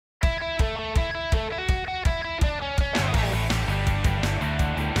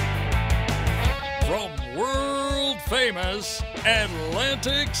famous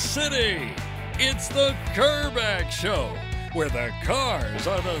Atlantic City. It's the Kerbeck Show, where the cars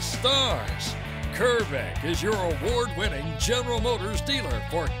are the stars. Kerbeck is your award-winning General Motors dealer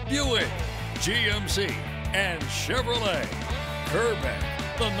for Buick, GMC, and Chevrolet. Kerbeck,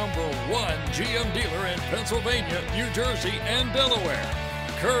 the #1 GM dealer in Pennsylvania, New Jersey, and Delaware.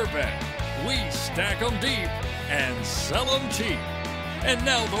 Kerbeck, we stack them deep and sell them cheap. And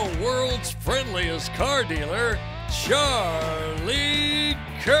now the world's friendliest car dealer, Charlie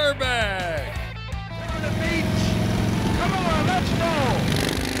Kerbeck. We're on the beach. Come on, let's go.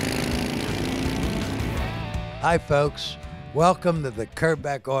 Hi, folks. Welcome to the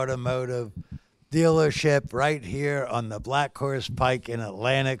Kerbeck Automotive dealership right here on the Black Horse Pike in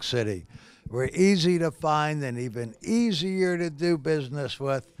Atlantic City. We're easy to find and even easier to do business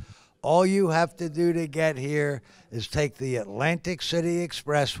with. All you have to do to get here is take the Atlantic City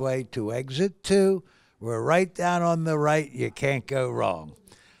Expressway to exit 2. We're right down on the right. You can't go wrong.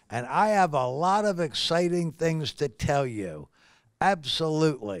 And I have a lot of exciting things to tell you.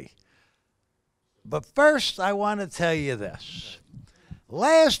 Absolutely. But first, I want to tell you this.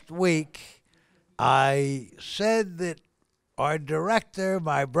 Last week, I said that our director,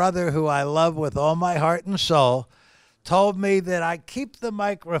 my brother, who I love with all my heart and soul, told me that I keep the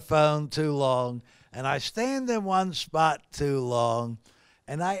microphone too long and I stand in one spot too long.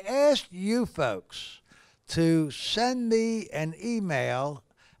 And I asked you folks to send me an email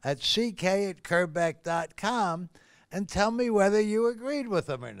at ck@kerbeck.com and tell me whether you agreed with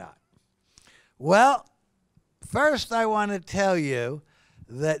them or not. Well, first I want to tell you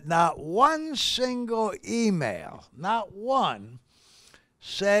that not one single email, not one,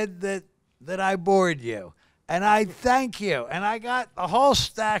 said that I bored you. And I thank you. And I got a whole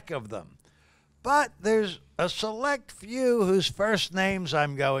stack of them. But there's a select few whose first names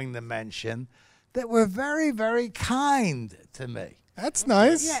I'm going to mention that were very, very kind to me. That's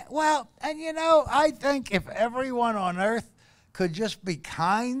nice. Yeah, well, and you know, I think if everyone on earth could just be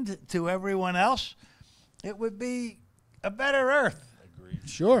kind to everyone else, it would be a better earth. Agreed.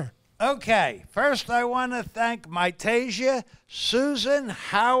 Sure. Okay, first I want to thank Mytasia, Susan,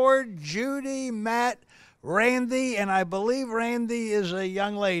 Howard, Judy, Matt, Randy, and I believe Randy is a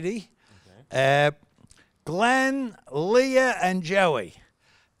young lady, okay. Glenn, Leah, and Joey.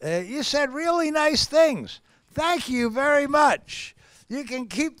 You said really nice things. Thank you very much. You can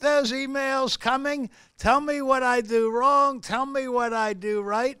keep those emails coming. Tell me what I do wrong. Tell me what I do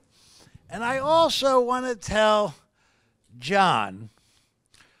right. And I also want to tell John,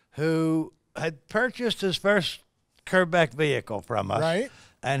 who had purchased his first Kerbeck vehicle from us. Right.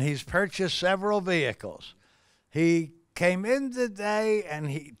 And he's purchased several vehicles. He came in today and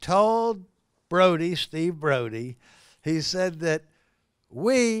he told Brody, Steve Brody, he said that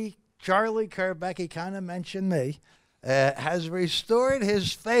Charlie Kerbeck, he kind of mentioned me, has restored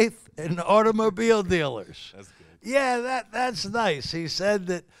his faith in automobile dealers. That's good. Yeah, that's nice. He said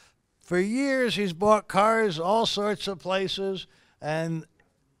that for years he's bought cars all sorts of places, and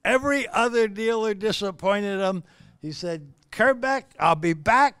every other dealer disappointed him. He said, Kerbeck, I'll be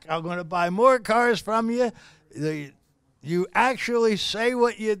back. I'm going to buy more cars from you. You actually say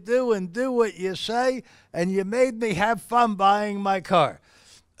what you do and do what you say, and you made me have fun buying my car.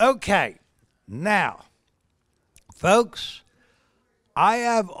 Okay, now, folks, I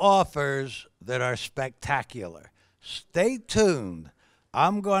have offers that are spectacular. Stay tuned.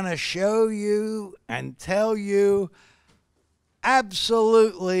 I'm going to show you and tell you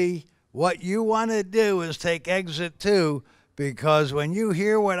absolutely what you want to do is take exit 2, because when you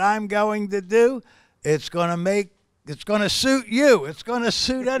hear what I'm going to do, it's going to suit you. It's going to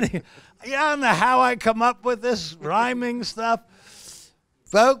suit any. I don't know how I come up with this rhyming stuff.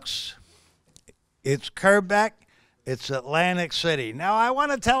 Folks, it's Kerbeck. It's Atlantic City. Now, I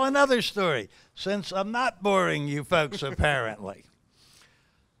want to tell another story, since I'm not boring you folks, apparently.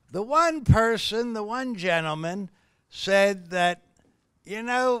 The one gentleman said that, you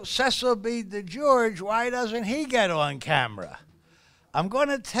know, Cecil B. DeGeorge, why doesn't he get on camera? I'm going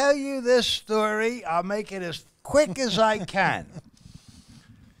to tell you this story. I'll make it as quick as I can.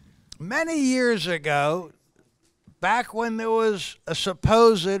 Many years ago, back when there was a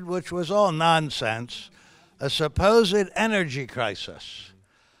supposed, which was all nonsense, a supposed energy crisis,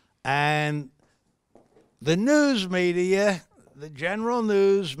 and the news media, the general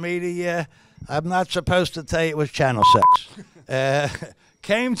news media, I'm not supposed to tell you it was Channel 6,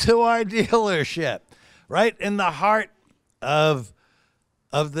 came to our dealership right in the heart of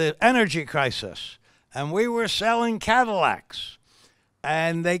the energy crisis. And we were selling Cadillacs.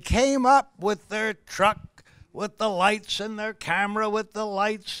 And they came up with their truck with the lights and their camera with the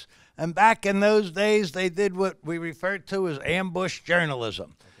lights. And back in those days, they did what we refer to as ambush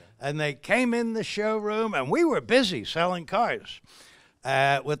journalism. And they came in the showroom, and we were busy selling cars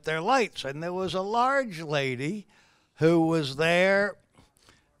with their lights. And there was a large lady who was there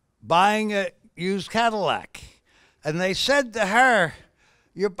buying a used Cadillac. And they said to her,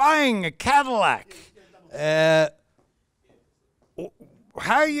 "You're buying a Cadillac. Where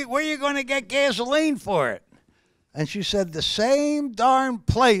are you going to get gasoline for it?" And she said, "The same darn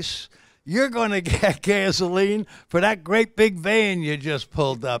place you're going to get gasoline for that great big van you just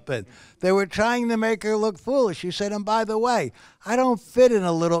pulled up in." They were trying to make her look foolish. She said, "And by the way, I don't fit in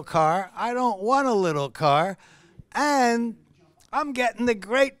a little car. I don't want a little car. And I'm getting the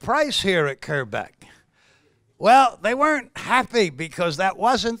great price here at Kerbeck." Well, they weren't happy because that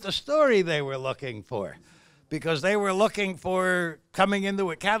wasn't the story they were looking for. Because they were looking for coming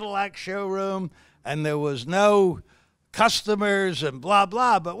into a Cadillac showroom and there was no customers and blah,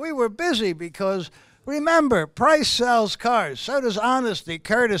 blah. But we were busy because, remember, price sells cars. So does honesty,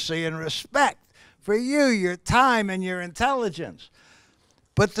 courtesy, and respect for you, your time, and your intelligence.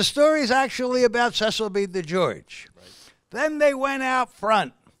 But the story's actually about Cecil B. DeGeorge. Right. Then they went out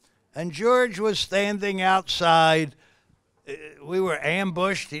front, and George was standing outside. We were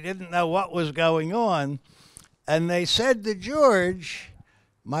ambushed. He didn't know what was going on. And they said to George,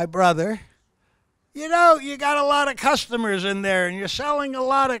 my brother, "You know, you got a lot of customers in there and you're selling a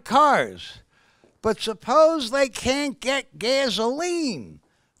lot of cars. But suppose they can't get gasoline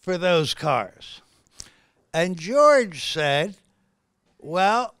for those cars." And George said,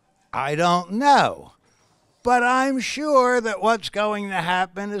 "Well, I don't know. But I'm sure that what's going to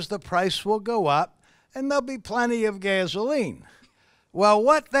happen is the price will go up and there'll be plenty of gasoline." Well,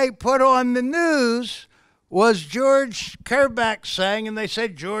 what they put on the news was George Kerbeck saying, and they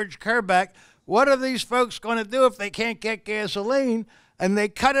said, "George Kerbeck, what are these folks going to do if they can't get gasoline?" And they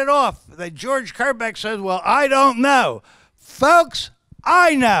cut it off. George Kerbeck says, "Well, I don't know." Folks,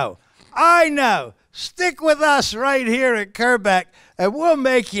 I know. I know. Stick with us right here at Kerbeck, and we'll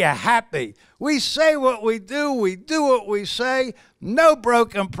make you happy. We say what we do what we say. No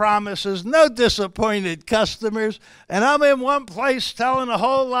broken promises, no disappointed customers. And I'm in one place telling a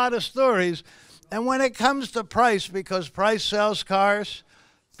whole lot of stories. And when it comes to price, because price sells cars,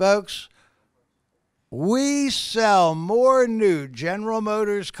 folks, we sell more new General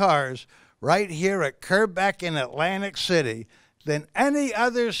Motors cars right here at Kerbeck in Atlantic City than any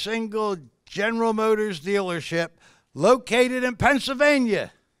other single General Motors dealership located in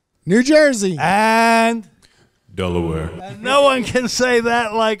Pennsylvania, New Jersey, and Delaware. And no one can say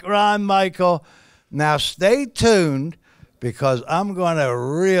that like Ron Michael. Now stay tuned because I'm going to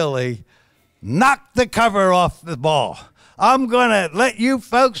really knock the cover off the ball. I'm going to let you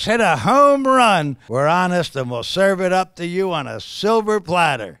folks hit a home run. We're honest and we'll serve it up to you on a silver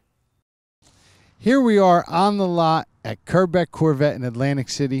platter. Here we are on the lot at Kerbeck Corvette in Atlantic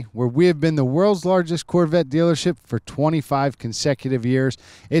City, where we have been the world's largest Corvette dealership for 25 consecutive years.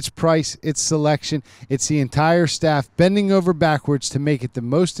 Its price, its selection, it's the entire staff bending over backwards to make it the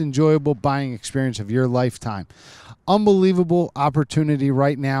most enjoyable buying experience of your lifetime. Unbelievable opportunity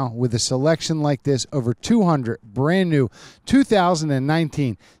right now with a selection like this. Over 200 brand new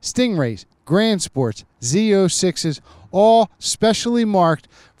 2019 Stingrays, Grand Sports, Z06s, all specially marked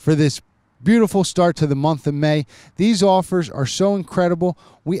for this beautiful start to the month of May. These offers are so incredible,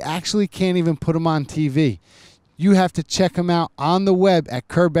 we actually can't even put them on TV. You have to check them out on the web at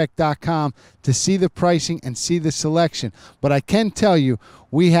Kerbeck.com to see the pricing and see the selection. But I can tell you,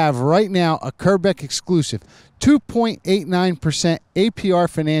 we have right now a Kerbeck exclusive 2.89% APR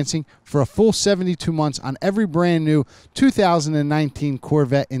financing for a full 72 months on every brand new 2019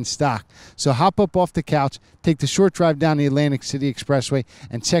 Corvette in stock. So hop up off the couch, take the short drive down the Atlantic City Expressway,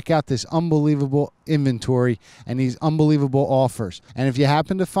 and check out this unbelievable inventory and these unbelievable offers. And if you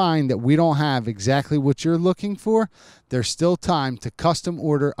happen to find that we don't have exactly what you're looking for, there's still time to custom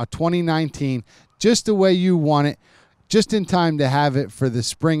order a 2019 just the way you want it, just in time to have it for the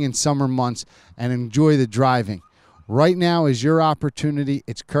spring and summer months and enjoy the driving. Right now is your opportunity.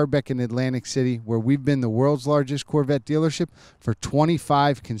 It's Kerbeck in Atlantic City, where we've been the world's largest Corvette dealership for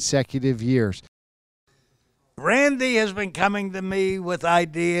 25 consecutive years. Randy has been coming to me with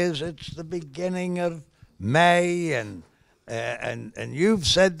ideas. It's the beginning of May, and you've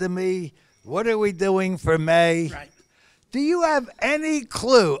said to me, "What are we doing for May?" Right. Do you have any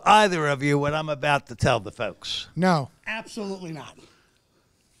clue, either of you, what I'm about to tell the folks? No. Absolutely not.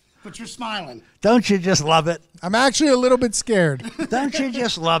 But you're smiling. Don't you just love it? I'm actually a little bit scared. Don't you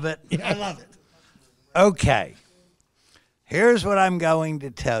just love it? I love it. Okay. Here's what I'm going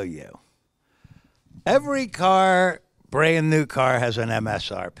to tell you. Every car, brand new car, has an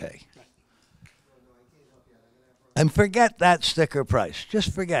MSRP. And forget that sticker price.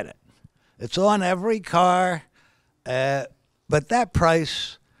 Just forget it. It's on every car, but that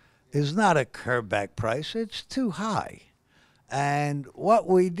price is not a Kerbeck price. It's too high. And what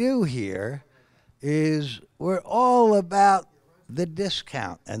we do here is we're all about the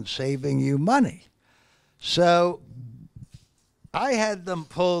discount and saving you money. So I had them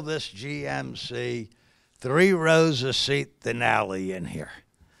pull this GMC 3 rows of seat Denali in here.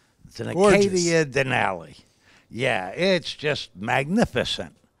 It's an Acadia Denali. Yeah, it's just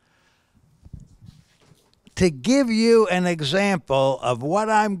magnificent. To give you an example of what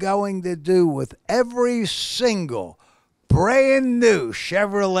I'm going to do with every single brand new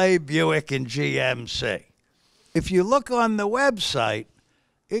Chevrolet, Buick, and GMC. If you look on the website,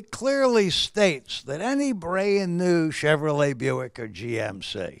 it clearly states that any brand new Chevrolet, Buick, or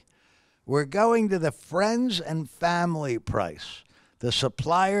GMC, we're going to the friends and family price, the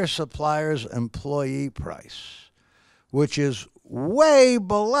supplier's employee price, which is way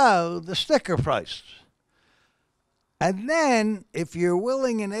below the sticker price. And then, if you're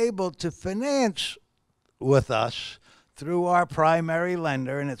willing and able to finance with us through our primary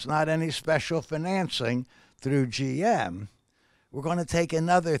lender, and it's not any special financing through GM, we're going to take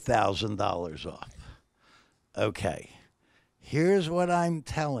another $1,000 off. Okay, here's what I'm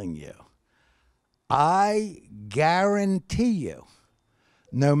telling you. I guarantee you,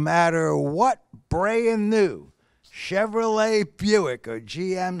 no matter what brand new Chevrolet, Buick, or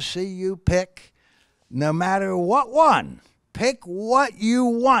GMC you pick, no matter what one, pick what you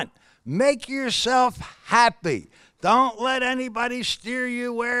want. Make yourself happy. Don't let anybody steer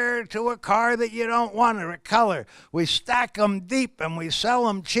you to a car that you don't want or a color. We stack them deep and we sell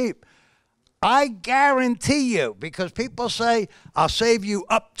them cheap. I guarantee you, because people say, I'll save you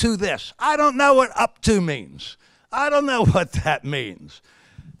up to this. I don't know what up to means. I don't know what that means.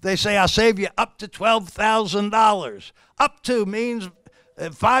 They say, I'll save you up to $12,000. Up to means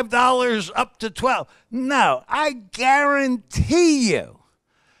 $5 up to $12. No, I guarantee you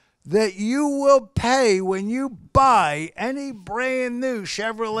that you will pay when you buy any brand new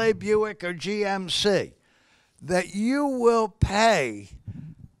Chevrolet, Buick, or GMC, that you will pay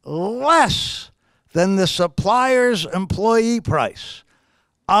less than the supplier's employee price.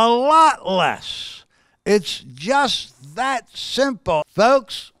 A lot less. It's just that simple.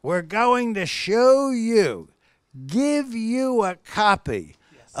 Folks, we're going to show you, give you a copy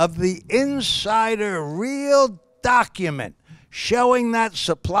of the insider real document showing that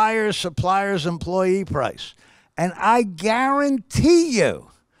supplier's employee price. And I guarantee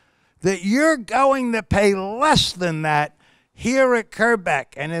you that you're going to pay less than that here at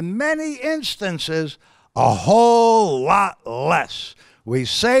Kerbeck, and in many instances, a whole lot less. We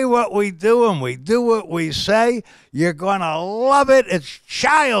say what we do, and we do what we say. You're going to love it. It's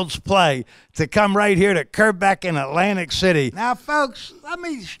child's play to come right here to Kerbeck in Atlantic City. Now, folks, let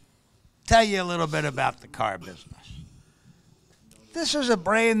me tell you a little bit about the car business. This is a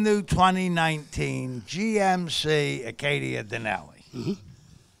brand new 2019 GMC Acadia Denali. Mm-hmm.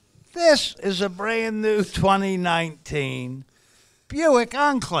 This is a brand new 2019 Buick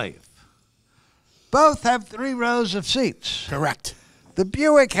Enclave. Both have 3 rows of seats. Correct. The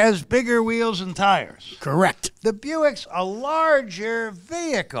Buick has bigger wheels and tires. Correct. The Buick's a larger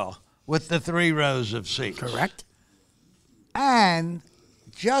vehicle with the 3 rows of seats. Correct. And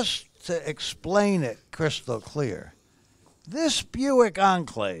just to explain it crystal clear, this Buick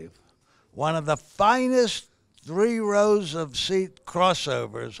Enclave, one of the finest 3 rows of seat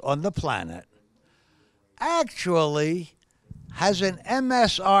crossovers on the planet, actually has an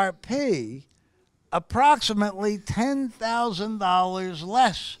MSRP approximately $10,000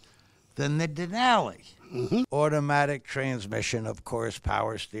 less than the Denali. Mm-hmm. Automatic transmission, of course,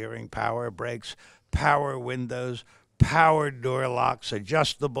 power steering, power brakes, power windows, power door locks,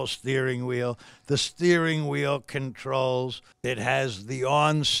 adjustable steering wheel. The steering wheel controls. It has the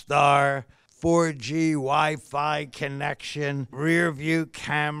OnStar 4G Wi-Fi connection, rear view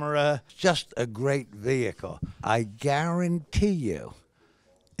camera. Just a great vehicle. I guarantee you,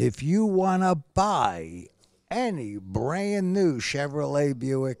 if you want to buy any brand new Chevrolet,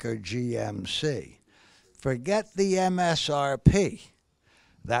 Buick, or GMC, forget the MSRP.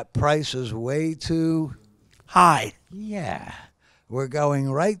 That price is way too high. Yeah. We're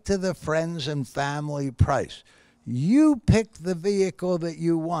going right to the friends and family price. You pick the vehicle that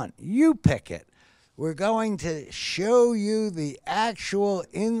you want. You pick it. We're going to show you the actual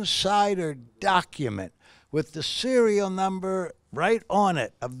insider document with the serial number right on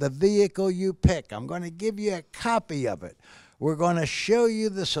it of the vehicle you pick. I'm going to give you a copy of it. We're going to show you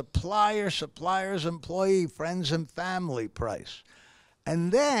the supplier's employee, friends and family price.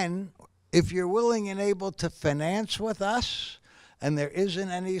 And then If you're willing and able to finance with us, and there isn't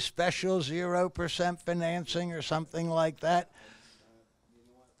any special 0% financing or something like that,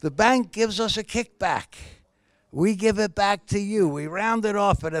 the bank gives us a kickback. We give it back to you. We round it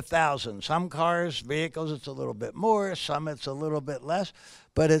off at $1,000. Some cars, vehicles, it's a little bit more. Some it's a little bit less.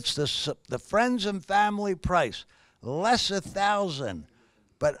 But it's the friends and family price, less $1,000.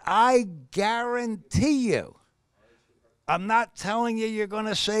 But I guarantee you, I'm not telling you you're going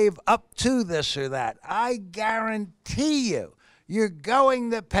to save up to this or that. I guarantee you, you're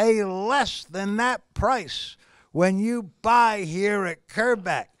going to pay less than that price when you buy here at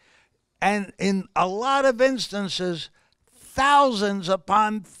Kerbeck. And in a lot of instances, thousands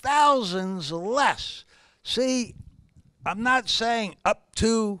upon thousands less. See, I'm not saying up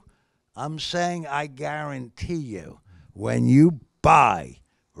to, I'm saying I guarantee you when you buy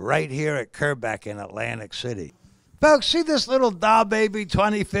right here at Kerbeck in Atlantic City. Folks, see this little doll baby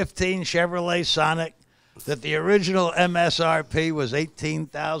 2015 Chevrolet Sonic that the original MSRP was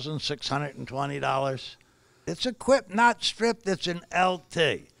 $18,620? It's equipped, not stripped. It's an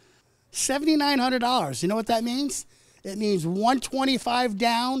LT. $7,900. You know what that means? It means $125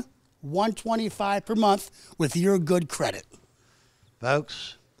 down, $125 per month with your good credit.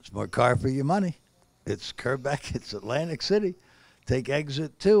 Folks, it's more car for your money. It's Kerbeck. It's Atlantic City. Take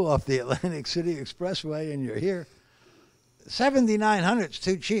exit 2 off the Atlantic City Expressway and you're here. $7,900 is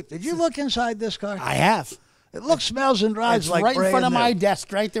too cheap. Did you look inside this car? I have. It looks, smells, and drives like right in front of brand my new.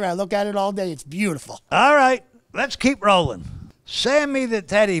 desk right there. I look at it all day. It's beautiful. All right, let's keep rolling. Sammy the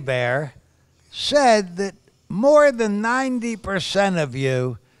teddy bear said that more than 90% of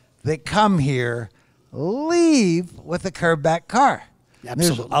you that come here leave with a Kerbeck car.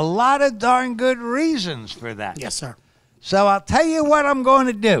 Absolutely. There's a lot of darn good reasons for that. Yes, sir. So I'll tell you what I'm going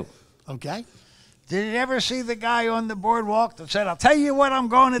to do. Okay. Did you ever see the guy on the boardwalk that said, I'll tell you what I'm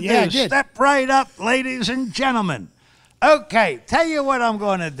going to do? I did. Step right up, ladies and gentlemen. Okay, tell you what I'm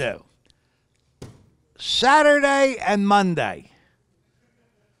going to do. Saturday and Monday.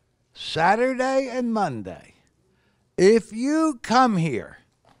 Saturday and Monday. If you come here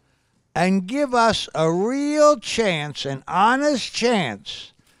and give us a real chance, an honest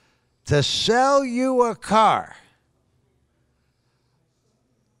chance to sell you a car,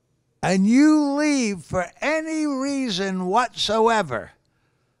 and you leave for any reason whatsoever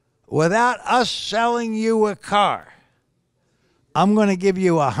without us selling you a car, I'm going to give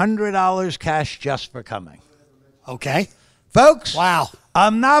you $100 cash just for coming. Okay. Folks, Wow.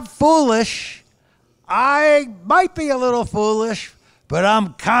 I'm not foolish. I might be a little foolish, but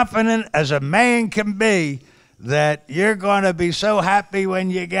I'm confident as a man can be that you're going to be so happy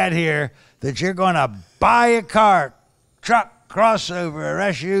when you get here that you're going to buy a car, truck, crossover, or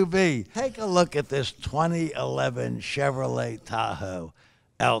SUV. Take a look at this 2011 Chevrolet Tahoe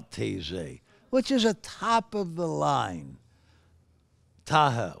LTZ, which is a top-of-the-line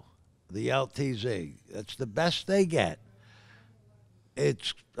Tahoe, the LTZ. That's the best they get.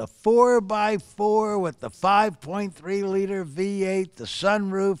 It's a 4x4 with the 5.3-liter V8, the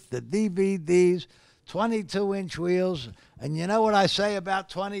sunroof, the DVDs, 22-inch wheels. And you know what I say about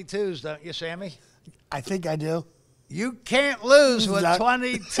 22s, don't you, Sammy? I think I do. You can't lose with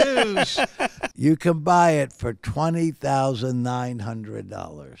 22s. You can buy it for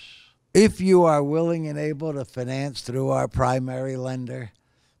 $20,900. If you are willing and able to finance through our primary lender,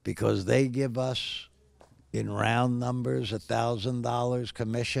 because they give us, in round numbers, $1,000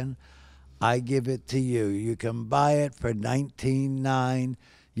 commission, I give it to you. You can buy it for $19,900.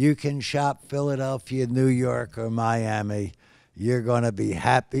 You can shop Philadelphia, New York, or Miami. You're going to be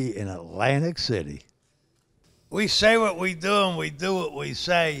happy in Atlantic City. We say what we do and we do what we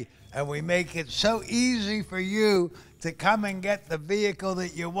say, and we make it so easy for you to come and get the vehicle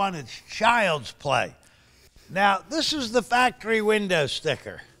that you want. It's child's play. Now, this is the factory window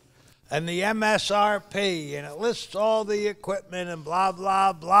sticker and the MSRP, and it lists all the equipment and blah,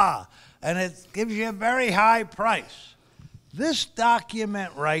 blah, blah, and it gives you a very high price. This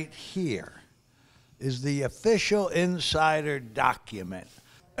document right here is the official insider document.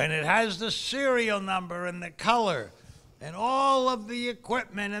 And it has the serial number and the color and all of the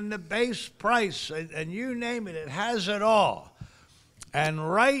equipment and the base price and you name it, it has it all. And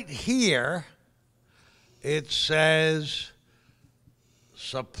right here, it says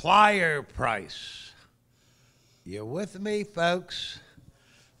supplier price. You with me, folks?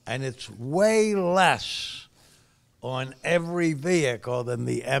 And it's way less on every vehicle than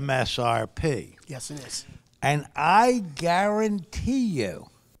the MSRP. Yes, it is. And I guarantee you,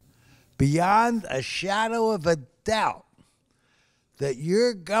 beyond a shadow of a doubt, that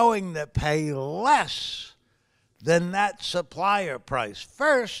you're going to pay less than that supplier price.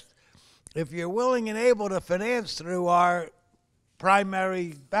 First, if you're willing and able to finance through our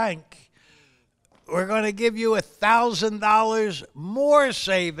primary bank, we're going to give you $1,000 more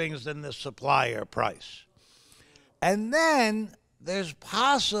savings than the supplier price. And then there's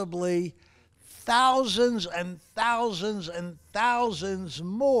possibly thousands and thousands and thousands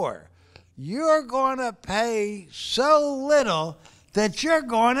more. You're going to pay so little that you're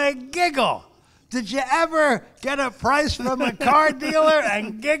going to giggle. Did you ever get a price from a car dealer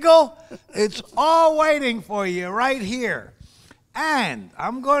and giggle? It's all waiting for you right here. And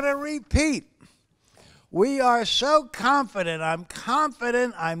I'm going to repeat. We are so confident, I'm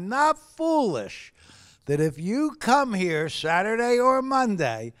not foolish, that if you come here Saturday or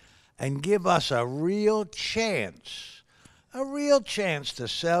Monday and give us a real chance to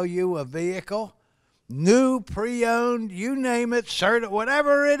sell you a vehicle, new, pre-owned, you name it,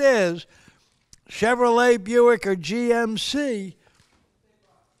 whatever it is, Chevrolet, Buick, or GMC,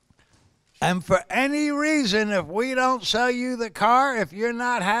 and for any reason, if we don't sell you the car, if you're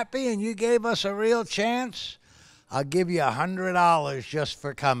not happy and you gave us a real chance, I'll give you $100 just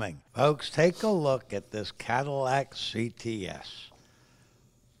for coming. Folks, take a look at this Cadillac CTS.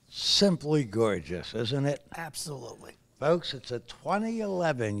 Simply gorgeous, isn't it? Absolutely. Folks, it's a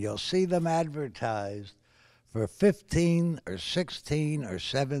 2011. You'll see them advertised for $15,000 or $16,000 or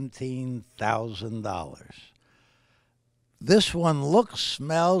 $17,000. This one looks,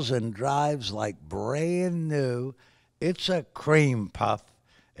 smells, and drives like brand new. It's a cream puff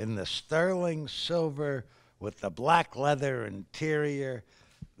in the sterling silver with the black leather interior,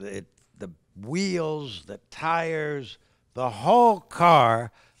 the wheels, the tires, the whole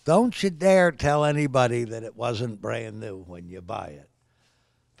car. Don't you dare tell anybody that it wasn't brand new when you buy it.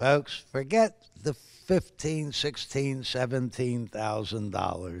 Folks, forget the $15,000, $16,000,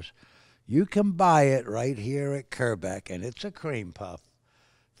 $17,000. You can buy it right here at Kerbeck, and it's a cream puff,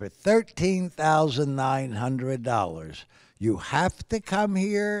 for $13,900. You have to come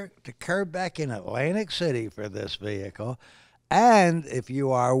here to Kerbeck in Atlantic City for this vehicle. And if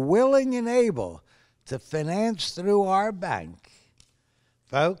you are willing and able to finance through our bank,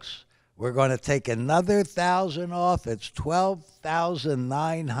 folks, we're going to take another $1,000 off. It's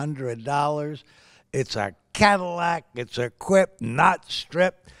 $12,900. It's a Cadillac. It's equipped, not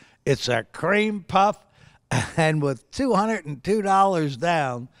stripped. It's a cream puff, and with $202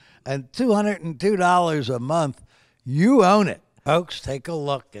 down and $202 a month, you own it. Folks, take a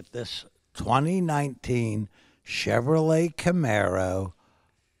look at this 2019 Chevrolet Camaro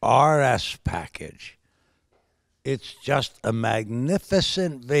RS package. It's just a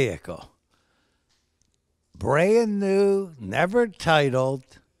magnificent vehicle. Brand new, never titled,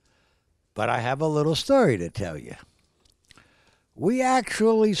 but I have a little story to tell you. We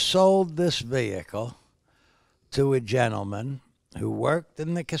actually sold this vehicle to a gentleman who worked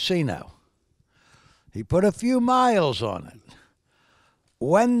in the casino. He put a few miles on it.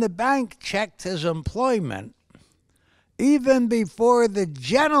 When the bank checked his employment, even before the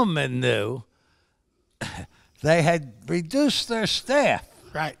gentleman knew, they had reduced their staff.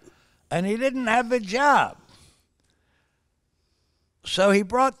 Right. And he didn't have a job. So he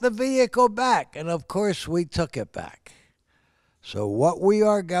brought the vehicle back, and of course we took it back. So what we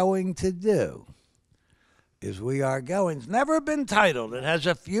are going to do is it's never been titled. It has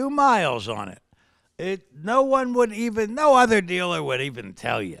a few miles on it. No other dealer would even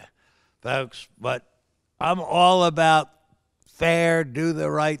tell you, folks, but I'm all about fair, do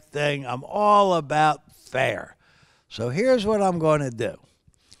the right thing. I'm all about fair. So here's what I'm going to do.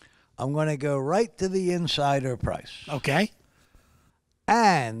 I'm going to go right to the insider price. Okay.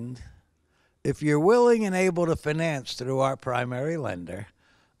 And if you're willing and able to finance through our primary lender,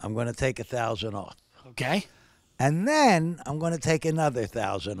 I'm going to take $1,000 off. Okay. And then I'm going to take another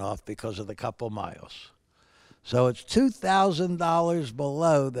 $1,000 off because of the couple miles. So it's $2,000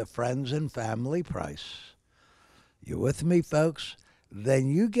 below the friends and family price. You with me, folks? Then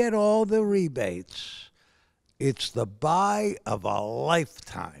you get all the rebates. It's the buy of a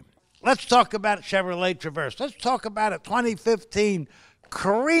lifetime. Let's talk about Chevrolet Traverse. Let's talk about a 2015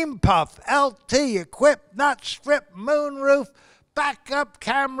 Cream Puff LT equipped, not stripped, moonroof, backup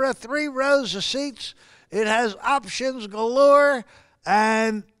camera, 3 rows of seats. It has options galore,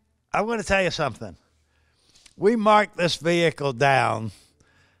 and I'm going to tell you something. We marked this vehicle down.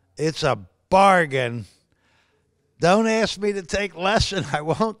 It's a bargain. Don't ask me to take less, and I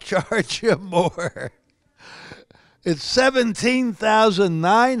won't charge you more. It's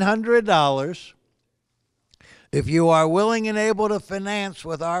 $17,900. If you are willing and able to finance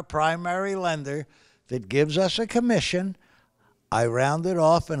with our primary lender that gives us a commission, I round it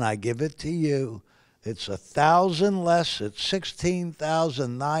off and I give it to you. It's $1,000 less. It's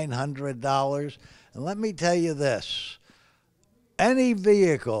 $16,900. And let me tell you this. Any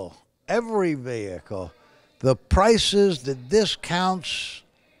vehicle, every vehicle, the prices, the discounts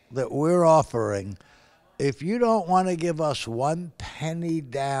that we're offering, if you don't want to give us 1 penny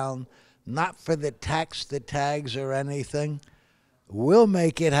down, not for the tax, the tags, or anything, we'll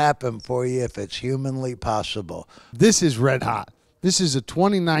make it happen for you if it's humanly possible. This is red hot. This is a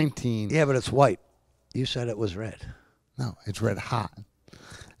 2019. Yeah, but it's white. You said it was red. No, it's red hot.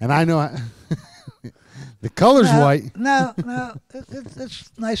 And I know the color's white. No,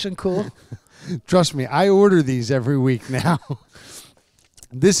 it's nice and cool. Trust me, I order these every week now.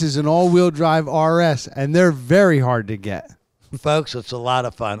 This is an all-wheel drive RS, and they're very hard to get. Folks, it's a lot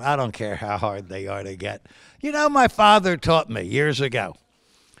of fun. I don't care how hard they are to get. You know, my father taught me years ago,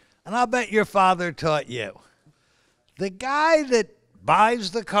 and I'll bet your father taught you. The guy that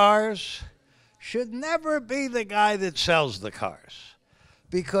buys the cars should never be the guy that sells the cars,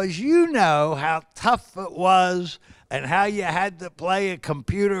 because you know how tough it was and how you had to play a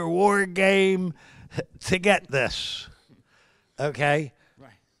computer war game to get this, okay?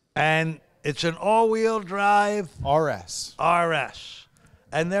 Right. And it's an all-wheel drive RS.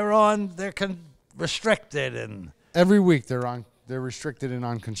 And they're restricted and Every week they're restricted and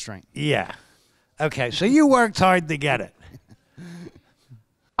on constraint. yeah. Okay, so you worked hard to get it.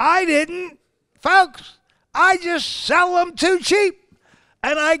 I didn't. Folks, I just sell them too cheap,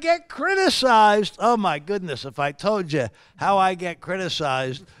 and I get criticized. Oh, my goodness, if I told you how I get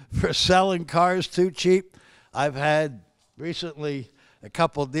criticized for selling cars too cheap. I've had recently a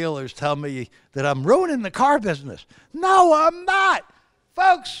couple dealers tell me that I'm ruining the car business. No, I'm not.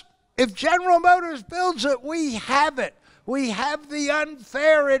 Folks, if General Motors builds it, we have it. We have the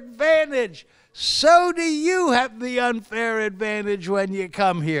unfair advantage. So do you have the unfair advantage when you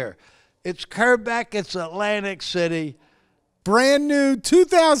come here. It's Kerbeck, it's Atlantic City. Brand new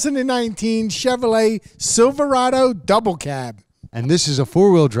 2019 Chevrolet Silverado Double Cab. And this is a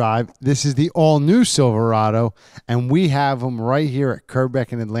four-wheel drive. This is the all-new Silverado, and we have them right here at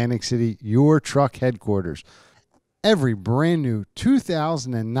Kerbeck in Atlantic City, your truck headquarters. Every brand new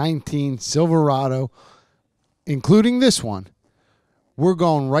 2019 Silverado, including this one, we're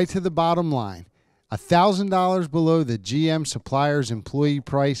going right to the bottom line. $1,000 below the GM supplier's employee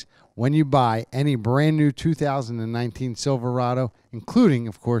price when you buy any brand new 2019 Silverado, including,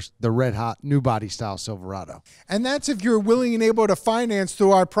 of course, the red-hot new body style Silverado. And that's if you're willing and able to finance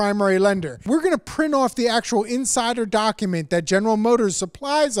through our primary lender. We're going to print off the actual insider document that General Motors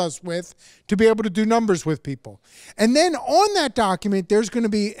supplies us with to be able to do numbers with people. And then on that document, there's going to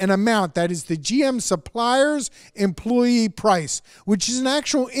be an amount that is the GM supplier's employee price, which is an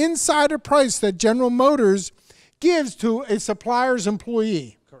actual insider price that General Motors gives to a supplier's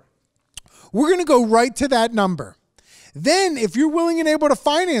employee. We're going to go right to that number. Then, if you're willing and able to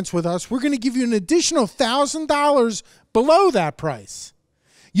finance with us, we're going to give you an additional $1,000 below that price.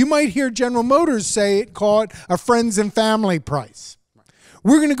 You might hear General Motors call it a friends and family price.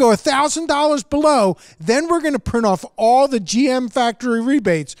 We're going to go $1,000 below. Then we're going to print off all the GM factory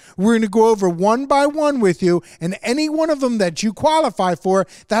rebates. We're going to go over one by one with you, and any one of them that you qualify for,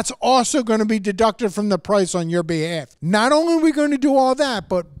 that's also going to be deducted from the price on your behalf. Not only are we going to do all that,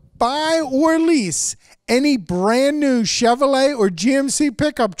 but buy or lease any brand new Chevrolet or GMC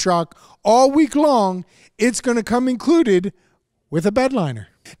pickup truck all week long, it's going to come included with a bed liner.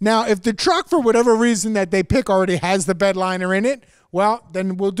 Now, if the truck, for whatever reason that they pick, already has the bed liner in it, well,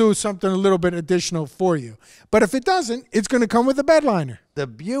 then we'll do something a little bit additional for you. But if it doesn't, it's going to come with a bed liner. The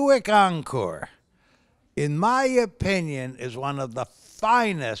Buick Encore, in my opinion, is one of the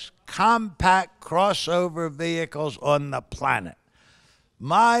finest compact crossover vehicles on the planet.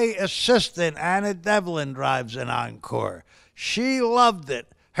 My assistant, Anna Devlin, drives an Encore. She loved it.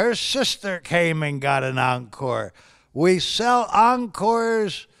 Her sister came and got an Encore. We sell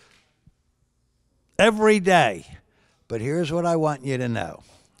Encores every day. But here's what I want you to know.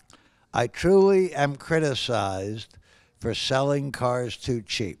 I truly am criticized for selling cars too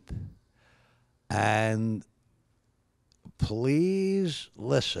cheap. And please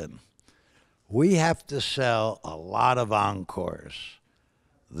listen. We have to sell a lot of Encores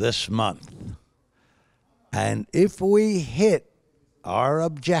this month. And if we hit our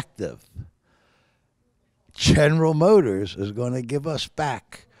objective, General Motors is going to give us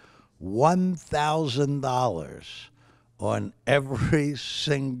back $1,000 on every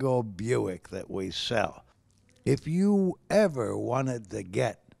single Buick that we sell. If you ever wanted to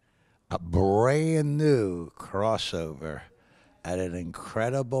get a brand new crossover at an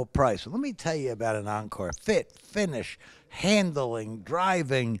incredible price, let me tell you about an Encore. Fit, finish, handling,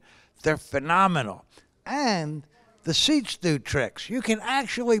 driving, they're phenomenal. And the seats do tricks. You can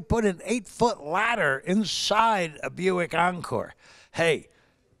actually put an 8-foot ladder inside a Buick Encore. Hey,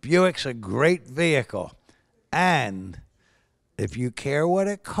 Buick's a great vehicle. And if you care what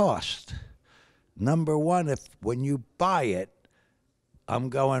it costs, number one, when you buy it, I'm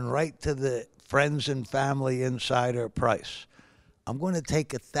going right to the friends and family insider price. I'm going to take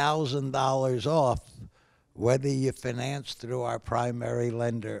 $1,000 off whether you finance through our primary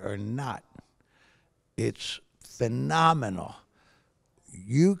lender or not. It's phenomenal.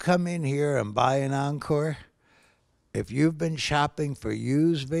 You come in here and buy an Encore, if you've been shopping for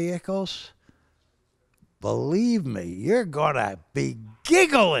used vehicles, believe me, you're going to be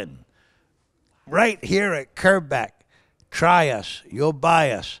giggling right here at Kerbeck. Try us. You'll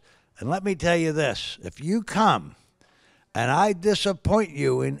buy us. And let me tell you this. If you come and I disappoint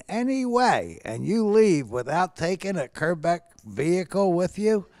you in any way and you leave without taking a Kerbeck vehicle with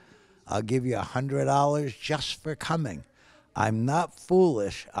you, I'll give you $100 just for coming. I'm not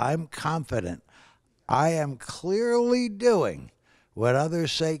foolish. I'm confident. I am clearly doing what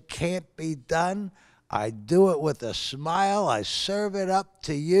others say can't be done. I do it with a smile. I serve it up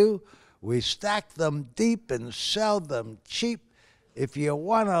to you. We stack them deep and sell them cheap. If you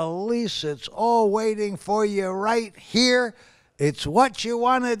want to lease, it's all waiting for you right here. It's what you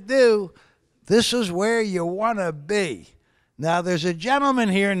want to do. This is where you want to be. Now, there's a gentleman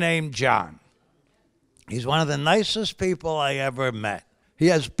here named John. He's one of the nicest people I ever met. He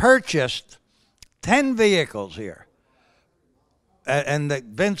has purchased 10 vehicles here. And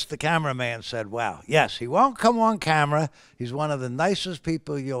Vince, the cameraman, said, wow, yes, he won't come on camera. He's one of the nicest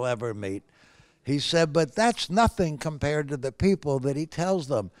people you'll ever meet. He said, but that's nothing compared to the people that he tells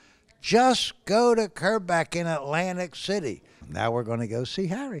them. Just go to Kerbeck in Atlantic City. Now we're going to go see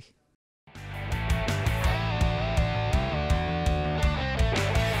Harry.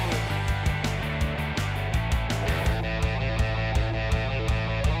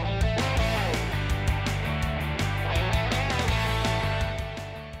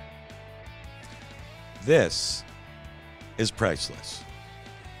 This is priceless.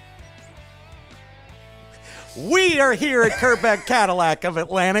 We are here at Kerbeck Cadillac of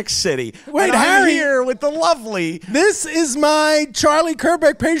Atlantic City. Wait, and I'm Harry. here with the lovely... This is my Charlie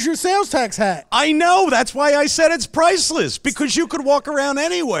Kerbeck pays your sales tax hat. I know, that's why I said it's priceless, because you could walk around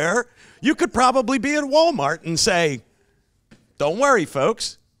anywhere. You could probably be at Walmart and say, don't worry,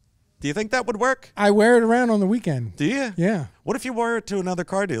 folks. Do you think that would work? I wear it around on the weekend. Do you? Yeah. What if you wore it to another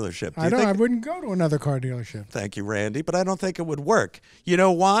car dealership? I wouldn't go to another car dealership. Thank you, Randy, but I don't think it would work. You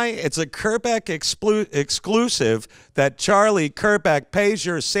know why? It's a Kerbeck exclusive that Charlie Kerbeck pays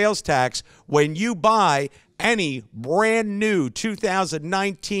your sales tax when you buy any brand new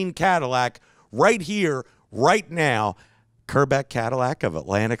 2019 Cadillac right here, right now, Kerbeck Cadillac of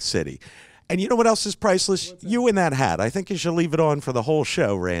Atlantic City. And you know what else is priceless? You in that hat. I think you should leave it on for the whole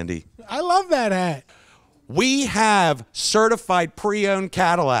show, Randy. I love that hat. We have certified pre-owned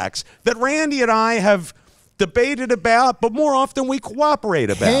Cadillacs that Randy and I have debated about, but more often we cooperate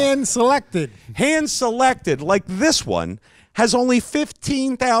about. Hand-selected. Hand-selected, like this one, has only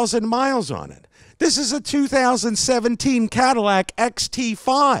 15,000 miles on it. This is a 2017 Cadillac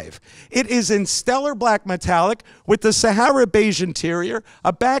XT5. It is in stellar black metallic with the Sahara beige interior,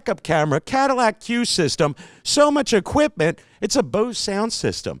 a backup camera, Cadillac Q system, so much equipment. It's a Bose sound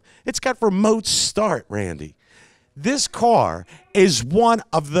system. It's got remote start, Randy. This car is one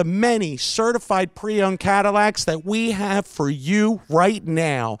of the many certified pre-owned Cadillacs that we have for you right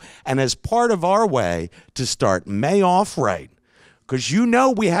now, and as part of our way to start May off right. Because you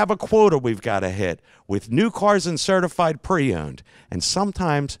know we have a quota we've got to hit with new cars and certified pre-owned. And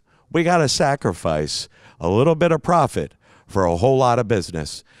sometimes we got to sacrifice a little bit of profit for a whole lot of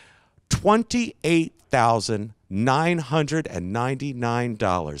business. $28,999.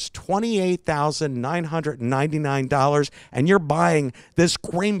 $28,999, and you're buying this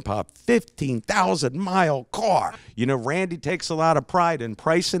cream puff 15,000-mile car. You know, Randy takes a lot of pride in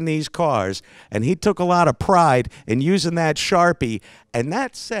pricing these cars, and he took a lot of pride in using that Sharpie, and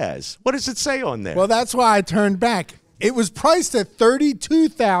that says, what does it say on there? Well, that's why I turned back. It was priced at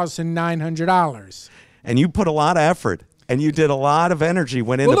 $32,900. And you put a lot of effort, and you did a lot of energy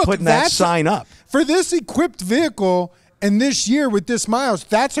went into putting that sign up. For this equipped vehicle and this year with this miles,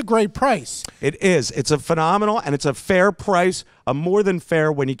 that's a great price. It is. It's a phenomenal, and it's a fair price, a more than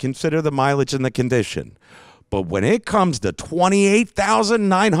fair when you consider the mileage and the condition. But when it comes to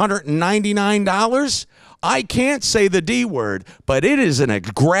 $28,999, I can't say the D word, but it is an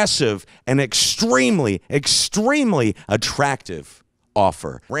aggressive and extremely, extremely attractive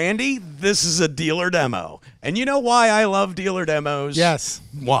offer. Randy, this is a dealer demo. And you know why I love dealer demos? Yes.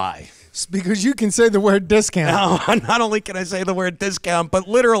 Why? It's because you can say the word discount. No, not only can I say the word discount, but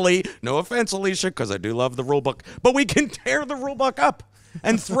literally, no offense, Alicia, because I do love the rule book, but we can tear the rule book up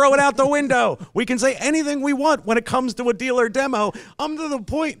and throw it out the window. We can say anything we want when it comes to a dealer demo. I'm to the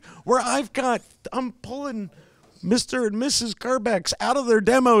point where I'm pulling Mr. and Mrs. Kerbecks out of their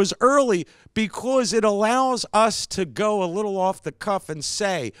demos early because it allows us to go a little off the cuff and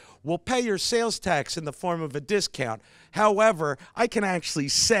say, we'll pay your sales tax in the form of a discount. However, I can actually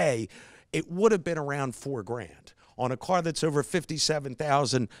say it would have been around $4,000 on a car that's over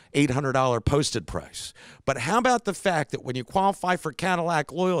 $57,800 posted price. But how about the fact that when you qualify for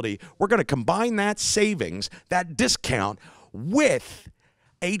Cadillac loyalty, we're going to combine that savings, that discount, with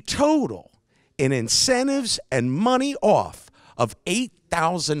a total in incentives and money off of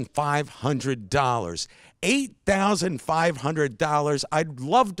 $8,500. $8,500. I'd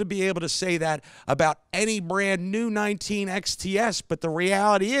love to be able to say that about any brand new 19 XTS, but the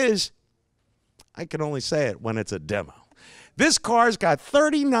reality is I can only say it when it's a demo. This car's got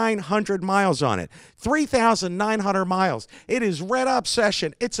 3,900 miles on it, 3,900 miles. It is red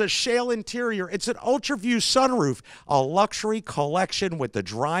obsession. It's a shale interior. It's an ultra view sunroof, a luxury collection with the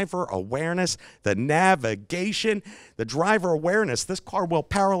driver awareness, the navigation, the driver awareness. This car will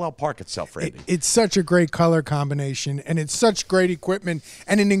parallel park itself, Randy. It's such a great color combination, and it's such great equipment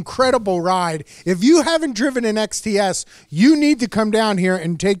and an incredible ride. If you haven't driven an XTS, you need to come down here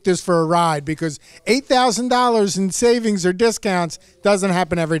and take this for a ride, because $8,000 in savings or discounts doesn't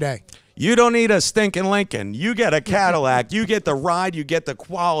happen every day. You don't need a stinking Lincoln. You get a Cadillac. You get the ride. You get the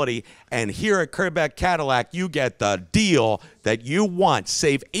quality. And here at Kerbeck Cadillac, you get the deal that you want.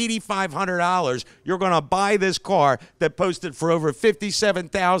 Save $8,500. You're going to buy this car that posted for over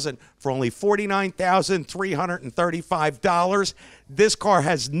 $57,000 for only $49,335. This car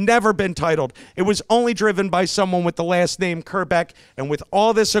has never been titled. It was only driven by someone with the last name Kerbeck. And with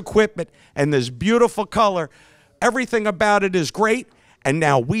all this equipment and this beautiful color, everything about it is great. And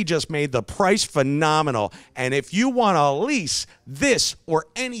now we just made the price phenomenal. And if you want to lease this or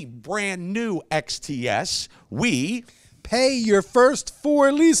any brand new XTS, we pay your first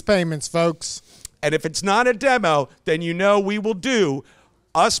 4 lease payments, folks. And if it's not a demo, then you know we will do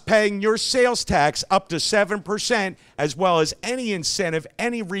us paying your sales tax up to 7%, as well as any incentive,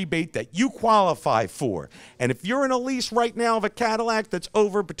 any rebate that you qualify for. And if you're in a lease right now of a Cadillac that's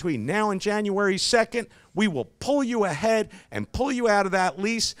over between now and January 2nd, we will pull you ahead and pull you out of that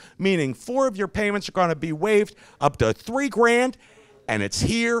lease, meaning 4 of your payments are going to be waived up to $3,000, and it's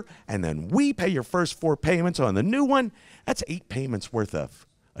here. And then we pay your first 4 payments on the new one. That's 8 payments worth of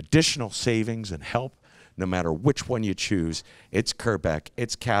additional savings and help. No matter which one you choose, it's Kerbeck,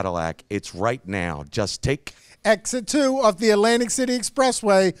 it's Cadillac, it's right now. Just take exit 2 of the Atlantic City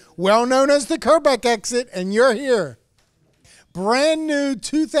Expressway, well known as the Kerbeck exit, and you're here. Brand new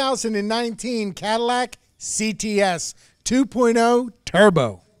 2019 Cadillac CTS 2.0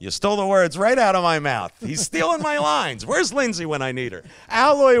 Turbo. You stole the words right out of my mouth. He's stealing my lines. Where's Lindsay when I need her?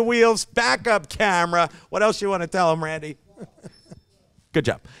 Alloy wheels, backup camera. What else you want to tell him, Randy? Good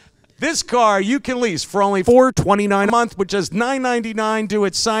job. This car you can lease for only $429 a month, with just $999 due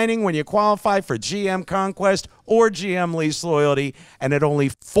at signing when you qualify for GM Conquest or GM Lease Loyalty, and at only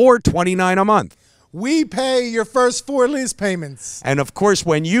 $429 a month. We pay your first 4 lease payments. And of course,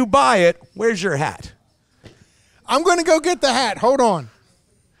 when you buy it, where's your hat? I'm going to go get the hat. Hold on.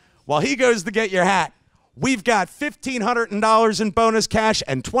 While he goes to get your hat, we've got $1,500 in bonus cash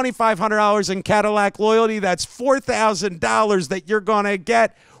and $2,500 in Cadillac loyalty. That's $4,000 that you're going to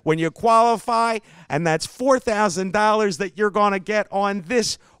get when you qualify, and that's $4,000 that you're going to get on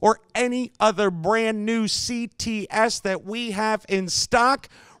this or any other brand new CTS that we have in stock.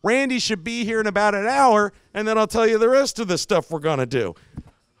 Randy should be here in about an hour, and then I'll tell you the rest of the stuff we're going to do.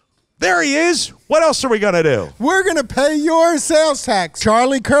 There he is. What else are we going to do? We're going to pay your sales tax.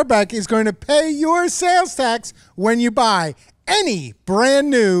 Charlie Kerbeck is going to pay your sales tax when you buy any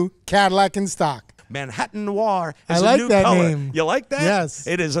brand new Cadillac in stock. Manhattan Noir is I like a new that color. name. You like that? Yes.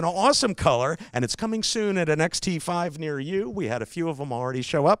 It is an awesome color, and it's coming soon at an XT5 near you. We had a few of them already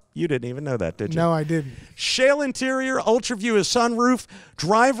show up. You didn't even know that, did you? No, I didn't. Shale interior, ultra view of sunroof,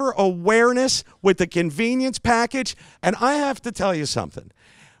 driver awareness with the convenience package. And I have to tell you something.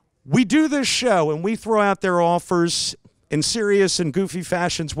 We do this show, and we throw out their offers in serious and goofy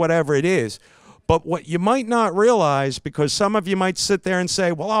fashions, whatever it is. But what you might not realize, because some of you might sit there and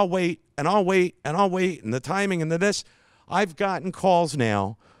say, well, I'll wait, and I'll wait, and I'll wait, and the timing and the this. I've gotten calls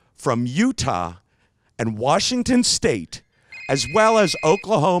now from Utah and Washington State, as well as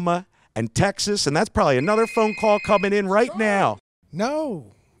Oklahoma and Texas, and that's probably another phone call coming in right now.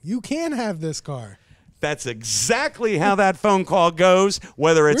 No, you can have this car. That's exactly how that phone call goes,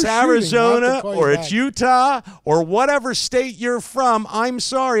 whether it's We're shooting. We'll have to Arizona call you or back. it's Utah or whatever state you're from. I'm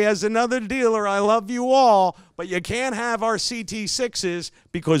sorry, as another dealer, I love you all, but you can't have our CT6s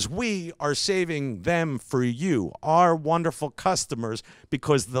because we are saving them for you, our wonderful customers,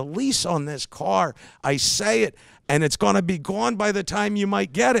 because the lease on this car, I say it, and it's going to be gone by the time you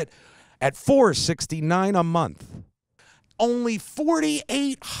might get it, at $469 a month. Only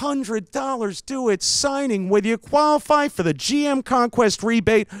 $4,800 due at signing, whether you qualify for the GM Conquest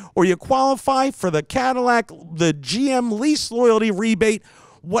rebate or you qualify for the Cadillac, the GM lease loyalty rebate.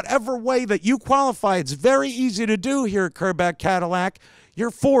 Whatever way that you qualify, it's very easy to do here at Kerbeck Cadillac.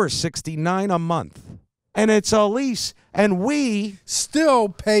 You're $469 a month. And it's a lease, and we still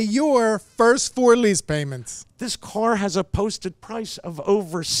pay your first 4 lease payments. This car has a posted price of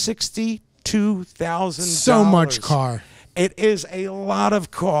over $62,000. So much car. It is a lot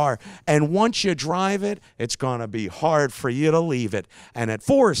of car, and once you drive it, it's going to be hard for you to leave it. And at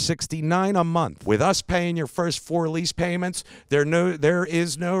 $469 a month, with us paying your first 4 lease payments, there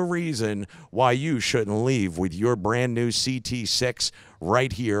is no reason why you shouldn't leave with your brand new CT6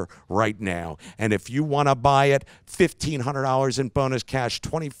 right here, right now. And if you want to buy it, $1,500 in bonus cash,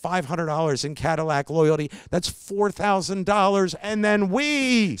 $2,500 in Cadillac loyalty, that's $4,000. And then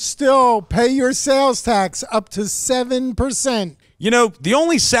we still pay your sales tax up to 7%. You know, the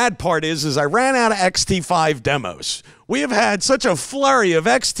only sad part is I ran out of XT5 demos. We have had such a flurry of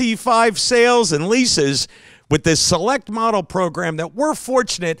XT5 sales and leases with this select model program that we're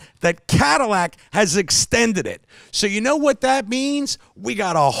fortunate that Cadillac has extended it. So you know what that means? We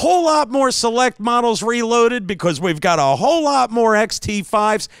got a whole lot more select models reloaded because we've got a whole lot more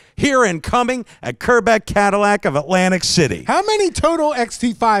XT5s here and coming at Kerbeck Cadillac of Atlantic City. How many total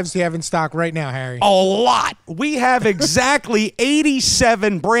XT5s do you have in stock right now, Harry? A lot. We have exactly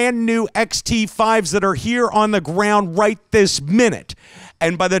 87 brand new XT5s that are here on the ground right this minute.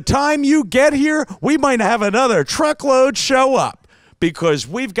 And by the time you get here, we might have another truckload show up because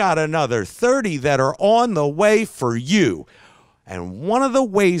we've got another 30 that are on the way for you. And one of the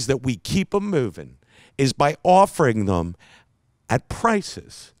ways that we keep them moving is by offering them at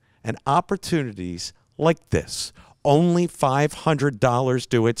prices and opportunities like this. Only $500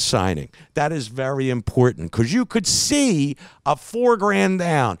 due at signing. That is very important because you could see a $4,000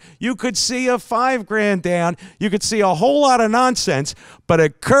 down. You could see a $5,000 down. You could see a whole lot of nonsense. But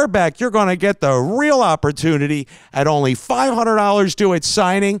at Kerbeck, you're going to get the real opportunity at only $500 due at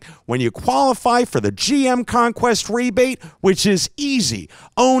signing when you qualify for the GM Conquest rebate, which is easy.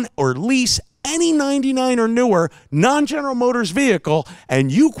 Own or lease any 99 or newer non-General Motors vehicle,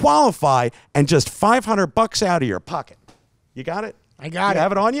 and you qualify, and just $500 out of your pocket. You got it? I got it. You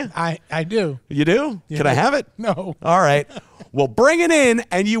have it on you? I do. You do? Yeah. Can I have it? No. All right. Well, bring it in,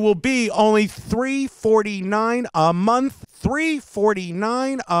 and you will be only $349 a month.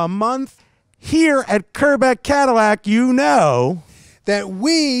 $349 a month. Here at Kerbeck Cadillac, you know that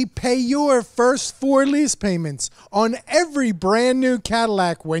we pay your first 4 lease payments on every brand new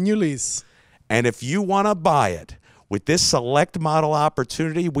Cadillac when you lease. And if you want to buy it with this select model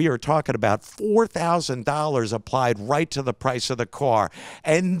opportunity, we are talking about $4,000 applied right to the price of the car.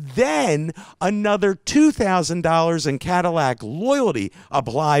 And then another $2,000 in Cadillac loyalty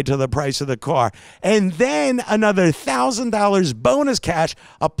applied to the price of the car. And then another $1,000 bonus cash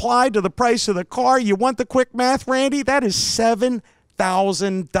applied to the price of the car. You want the quick math, Randy? That is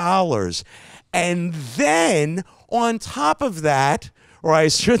 $7,000. And then on top of that, or I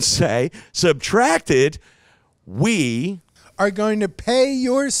should say, subtracted, we are going to pay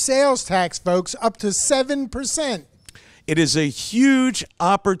your sales tax, folks, up to 7%. It is a huge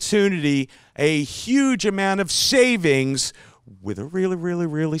opportunity, a huge amount of savings with a really, really,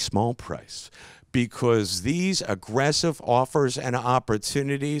 really small price. Because these aggressive offers and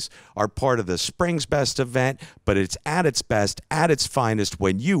opportunities are part of the Spring's Best event, but it's at its best, at its finest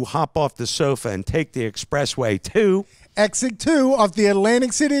when you hop off the sofa and take the expressway to Exit 2 off the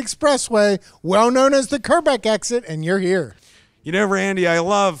Atlantic City Expressway, well known as the Kerbeck exit, and you're here. You know, Randy, I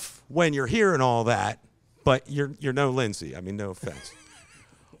love when you're here and all that, but you're no Lindsey. I mean, no offense.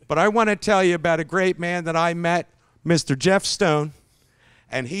 But I want to tell you about a great man that I met, Mr. Jeff Stone,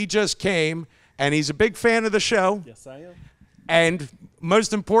 and he just came, and he's a big fan of the show. Yes, I am. And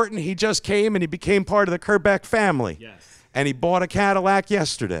most important, he just came and he became part of the Kerbeck family. Yes. And he bought a Cadillac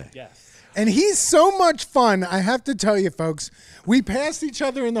yesterday. Yes. And he's so much fun, I have to tell you, folks. We passed each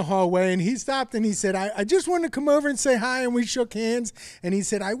other in the hallway, and he stopped and he said, I just wanted to come over and say hi, and we shook hands. And he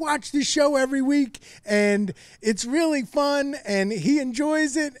said, I watch this show every week, and it's really fun, and he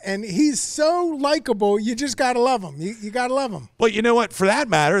enjoys it, and he's so likable. You just got to love him. You got to love him. Well, you know what? For that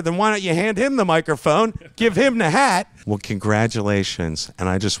matter, then why don't you hand him the microphone, give him the hat? Well, congratulations. And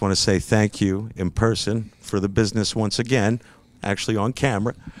I just want to say thank you in person for the business once again, actually on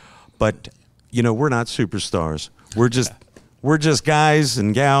camera. But, you know, we're not superstars. We're just guys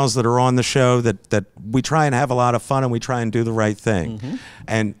and gals that are on the show that we try and have a lot of fun and we try and do the right thing.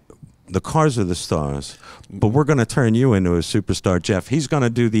 And the cars are the stars, but we're going to turn you into a superstar, Jeff. He's going to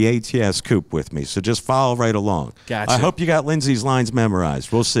do the ATS coupe with me, so just follow right along. Gotcha. I hope you got Lindsey's lines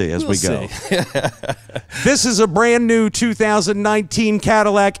memorized. We'll see as we go. See. This is a brand new 2019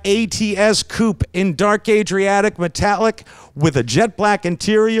 Cadillac ATS coupe in dark Adriatic metallic with a jet black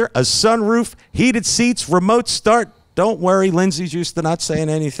interior, a sunroof, heated seats, remote start. Don't worry, Lindsey's used to not saying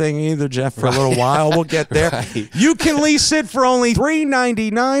anything either, Jeff, for a little while. We'll get there. Right. You can lease it for only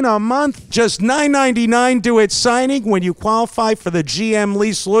 $399 a month, just $999 due at signing when you qualify for the GM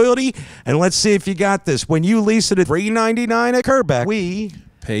lease loyalty. And let's see if you got this. When you lease it at $399 at Kerbeck, we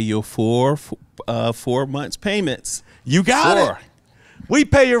Pay your 4 months payments. You got Four. it. We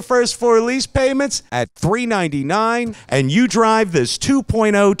pay your first 4 lease payments at $399, and you drive this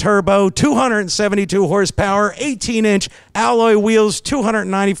 2.0 turbo, 272 horsepower, 18-inch alloy wheels,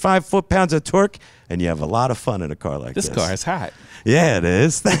 295 foot-pounds of torque, and you have a lot of fun in a car like this. This car is hot. Yeah, it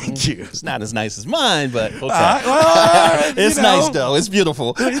is. Thank you. It's not as nice as mine, but okay. Well, It's nice, though. It's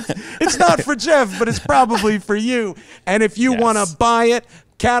beautiful. It's not for Jeff, but it's probably for you. And if you Yes. want to buy it,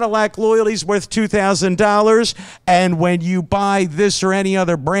 Cadillac loyalty's worth $2,000. And when you buy this or any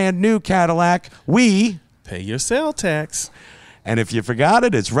other brand new Cadillac, we Pay your sale tax. And if you forgot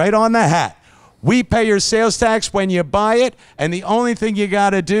it, it's right on the hat. We pay your sales tax when you buy it, and the only thing you got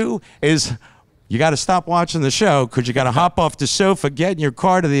to do is you got to stop watching the show because you got to hop off the sofa, get in your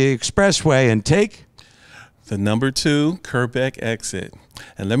car to the expressway, and take The number 2 Kerbeck exit.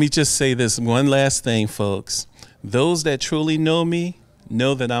 And let me just say this one last thing, folks. Those that truly know me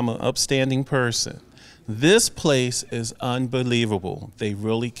know that I'm an upstanding person. This place is unbelievable. They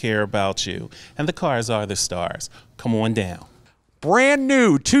really care about you. And the cars are the stars. Come on down. Brand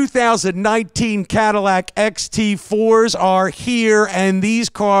new 2019 Cadillac XT4s are here, and these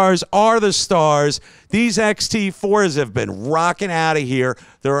cars are the stars. These XT4s have been rocking out of here.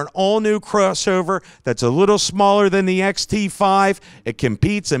 They're an all-new crossover that's a little smaller than the XT5. It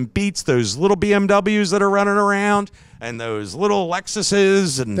competes and beats those little BMWs that are running around and those little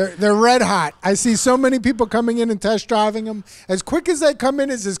Lexuses. And They're red hot. I see so many people coming in and test driving them. As quick as they come in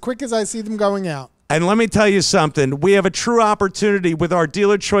is as quick as I see them going out. And let me tell you something. We have a true opportunity with our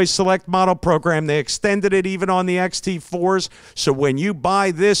Dealer Choice Select Model program. They extended it even on the XT4s. So when you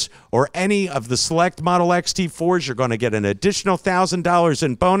buy this or any of the Select Model XT4s, you're going to get an additional $1,000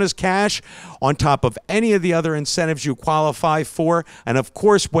 in bonus cash on top of any of the other incentives you qualify for. And of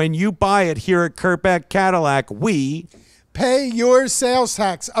course, when you buy it here at Kerbeck Cadillac, we Pay your sales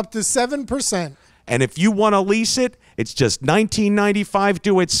tax up to 7%. And if you want to lease it, it's just $19.95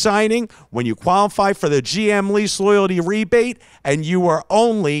 due at signing when you qualify for the GM lease loyalty rebate, and you are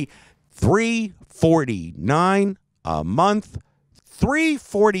only $349 a month.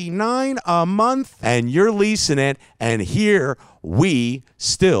 $349 a month, and you're leasing it, and here we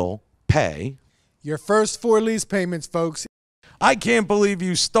still pay Your first 4 lease payments, folks. I can't believe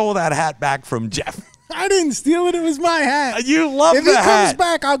you stole that hat back from Jeff. I didn't steal it. It was my hat. You love If the he hat. comes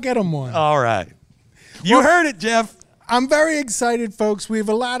back, I'll get him one. All right. You heard it, Jeff. I'm very excited, folks. We have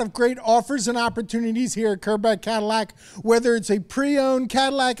a lot of great offers and opportunities here at Kerbeck Cadillac, whether it's a pre-owned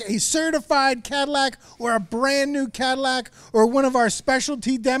Cadillac, a certified Cadillac, or a brand new Cadillac, or one of our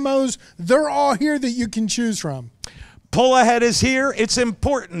specialty demos. They're all here that you can choose from. Pull Ahead is here. It's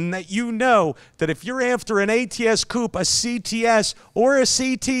important that you know that if you're after an ATS coupe, a CTS, or a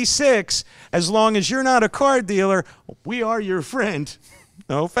CT6, as long as you're not a car dealer, we are your friend.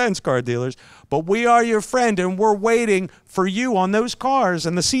 No offense, car dealers, but we are your friend, and we're waiting for you on those cars.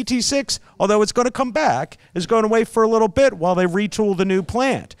 And the CT6, although it's going to come back, is going to wait for a little bit while they retool the new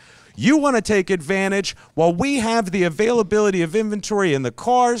plant. You want to take advantage while we have the availability of inventory in the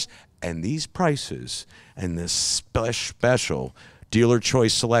cars and these prices and this special Dealer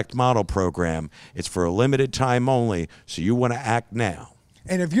Choice Select Model program. It's for a limited time only, so you want to act now.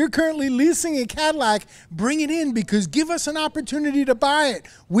 And if you're currently leasing a Cadillac, bring it in, because give us an opportunity to buy it.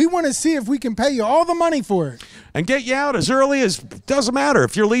 We want to see if we can pay you all the money for it. And get you out as early as, doesn't matter.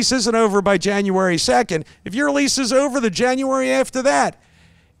 If your lease isn't over by January 2nd, if your lease is over the January after that,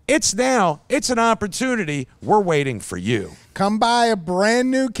 It's now. It's an opportunity. We're waiting for you. Come buy a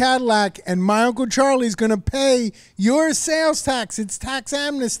brand new Cadillac, and my Uncle Charlie's going to pay your sales tax. It's tax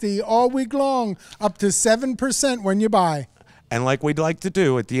amnesty all week long, up to 7% when you buy. And like we'd like to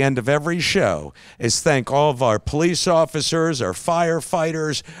do at the end of every show is thank all of our police officers, our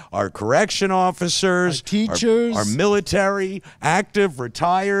firefighters, our correction officers, our teachers, our military, active,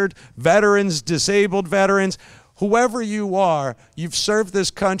 retired, veterans, disabled veterans. Whoever you are, you've served this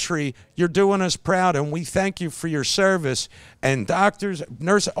country, you're doing us proud, and we thank you for your service. And doctors,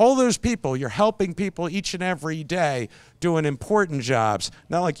 nurses, all those people, you're helping people each and every day doing important jobs,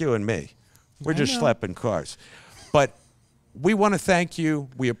 not like you and me. We're just schlepping cars. But we want to thank you.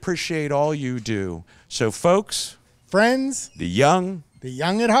 We appreciate all you do. So, folks, friends, the young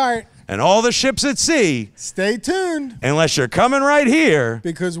at heart, and all the ships at sea, stay tuned. Unless you're coming right here,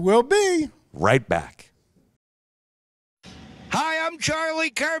 because we'll be right back. Hi, I'm Charlie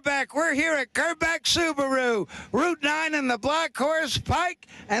Kerbeck. We're here at Kerbeck Subaru, Route 9 in the Black Horse Pike,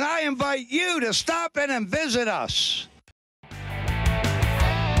 and I invite you to stop in and visit us.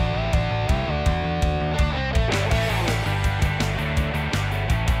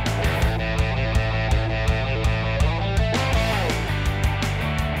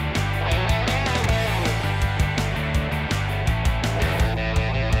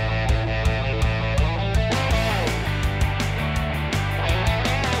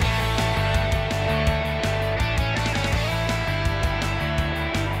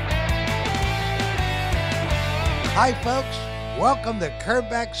 Hi, folks. Welcome to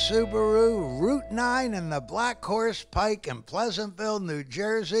Kerbeck Subaru, Route 9 in the Black Horse Pike in Pleasantville, New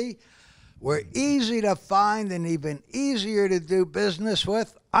Jersey. We're easy to find and even easier to do business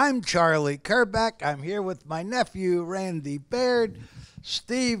with. I'm Charlie Kerbeck. I'm here with my nephew, Randy Bayard,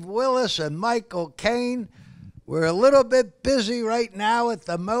 Steve Willis, and Michael Kane. We're a little bit busy right now at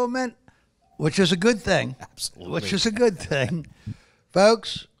the moment, which is a good thing. Absolutely. Which is a good thing.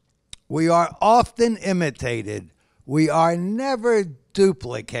 Folks, we are often imitated. We are never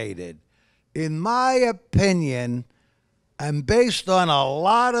duplicated. In my opinion, and based on a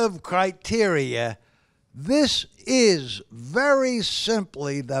lot of criteria, this is very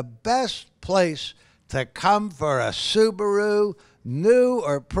simply the best place to come for a Subaru, new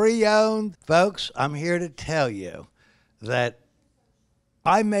or pre-owned. Folks, I'm here to tell you that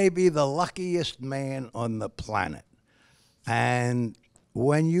I may be the luckiest man on the planet. And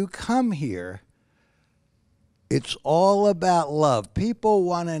when you come here, it's all about love. People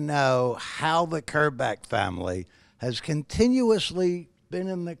want to know how the Kerbeck family has continuously been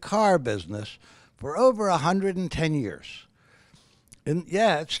in the car business for over 110 years. And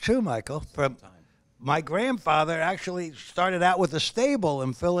yeah, it's true, Michael. From my grandfather actually started out with a stable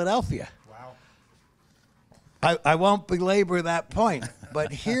in Philadelphia. Wow. I won't belabor that point,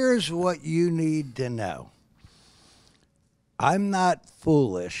 but here's what you need to know. I'm not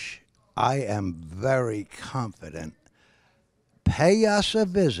foolish. I am very confident. Pay us a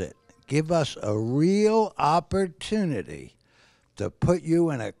visit. Give us a real opportunity to put you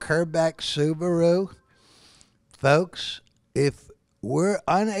in a Kerbeck Subaru. Folks, if we're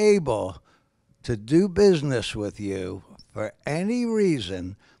unable to do business with you for any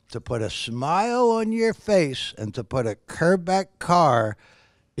reason, to put a smile on your face and to put a Kerbeck car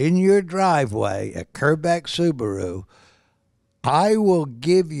in your driveway, a Kerbeck Subaru, I will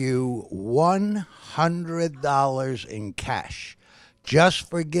give you $100 in cash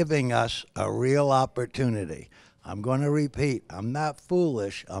just for giving us a real opportunity. I'm going to repeat, I'm not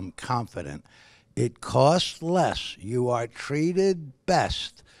foolish, I'm confident. It costs less. You are treated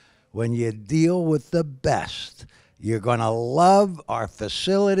best when you deal with the best. You're going to love our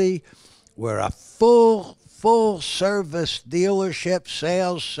facility. We're a full service dealership,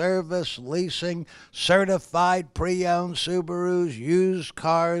 sales, service, leasing, certified pre-owned Subarus, used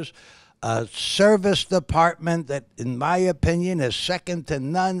cars, a service department that, in my opinion, is second to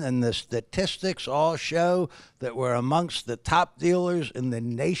none, and the statistics all show that we're amongst the top dealers in the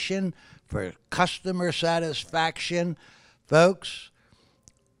nation for customer satisfaction. Folks,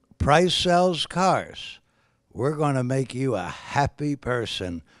 price sells cars. We're going to make you a happy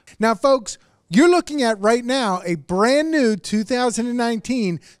person. Now, folks, you're looking at right now a brand new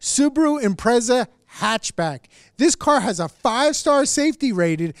 2019 Subaru Impreza hatchback. This car has a 5-star safety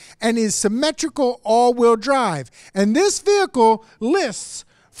rated and is symmetrical all-wheel drive. And this vehicle lists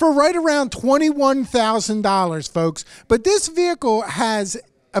for right around $21,000, folks. But this vehicle has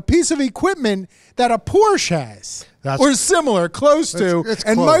a piece of equipment that a Porsche has, or similar, close to,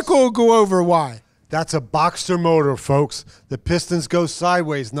 and close. Michael will go over why. That's a Boxster motor, folks. The pistons go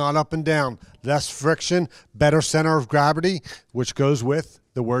sideways, not up and down. Less friction, better center of gravity, which goes with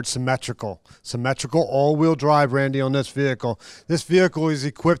the word symmetrical. Symmetrical all-wheel drive, Randy, on this vehicle. This vehicle is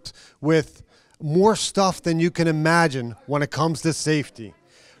equipped with more stuff than you can imagine when it comes to safety.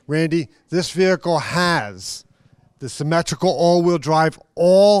 Randy, this vehicle has the symmetrical all-wheel drive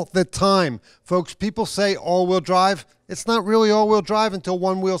all the time. Folks, people say all-wheel drive. It's not really all-wheel drive until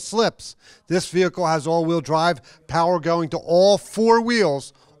one wheel slips. This vehicle has all-wheel drive, power going to all four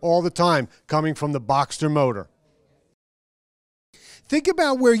wheels all the time, coming from the Boxster motor. Think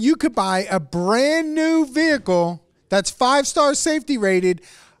about where you could buy a brand new vehicle that's 5-star safety rated,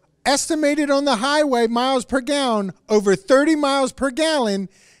 estimated on the highway miles per gallon, over 30 miles per gallon,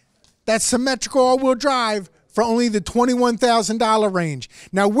 that's symmetrical all-wheel drive for only the $21,000 range.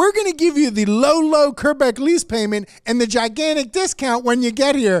 Now, we're going to give you the low Kerbeck lease payment and the gigantic discount when you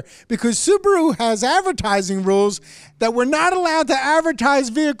get here, because Subaru has advertising rules that we're not allowed to advertise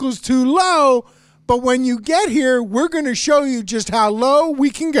vehicles too low. But when you get here, we're going to show you just how low we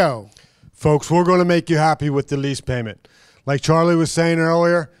can go. Folks, we're going to make you happy with the lease payment. Like Charlie was saying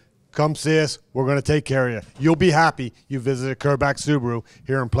earlier, come see us. We're going to take care of you. You'll be happy you visited Kerbeck Subaru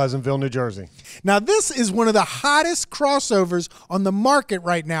here in Pleasantville, New Jersey. Now, this is one of the hottest crossovers on the market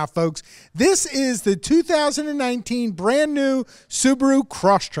right now, folks. This is the 2019 brand new Subaru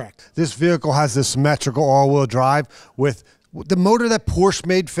Crosstrek. This vehicle has the symmetrical all-wheel drive with the motor that Porsche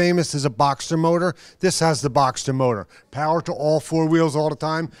made famous is a Boxster motor. This has the Boxster motor. Power to all four wheels all the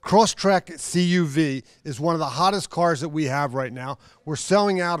time. Crosstrek CUV is one of the hottest cars that we have right now. We're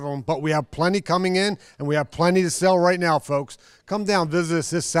selling out of them, but we have plenty coming in, and we have plenty to sell right now, folks. Come down, visit us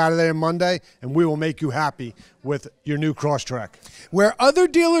this Saturday and Monday, and we will make you happy with your new Crosstrek. Where other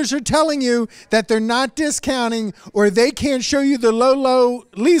dealers are telling you that they're not discounting or they can't show you the low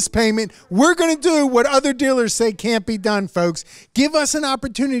lease payment, we're going to do what other dealers say can't be done, folks. Give us an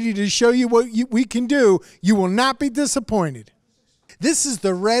opportunity to show you what we can do. You will not be disappointed. This is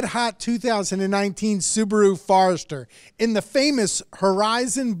the red-hot 2019 Subaru Forester in the famous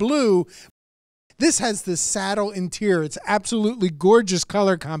Horizon Blue. This has the saddle interior. It's absolutely gorgeous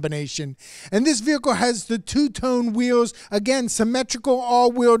color combination. And this vehicle has the two-tone wheels. Again, symmetrical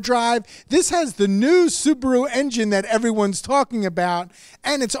all-wheel drive. This has the new Subaru engine that everyone's talking about.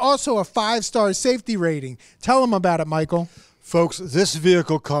 And it's also a 5-star safety rating. Tell them about it, Michael. Folks, this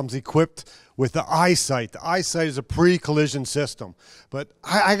vehicle comes equipped with the EyeSight. The EyeSight is a pre-collision system. But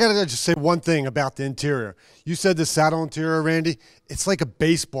I got to just say one thing about the interior. You said the saddle interior, Randy, it's like a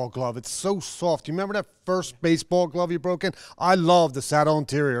baseball glove. It's so soft. You remember that first baseball glove you broke in? I love the saddle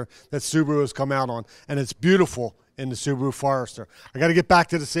interior that Subaru has come out on, and it's beautiful in the Subaru Forester. I got to get back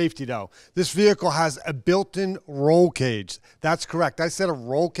to the safety, though. This vehicle has a built-in roll cage. That's correct. I said a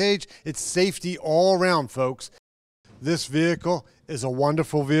roll cage. It's safety all around, folks. This vehicle is a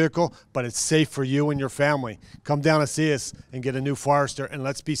wonderful vehicle, but it's safe for you and your family. Come down and see us and get a new Forester, and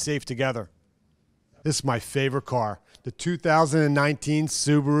let's be safe together. This is my favorite car, the 2019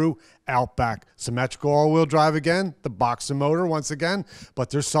 Subaru Outback. Symmetrical all-wheel drive again, the Boxster motor once again, but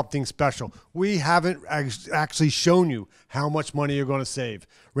there's something special. We haven't actually shown you how much money you're going to save.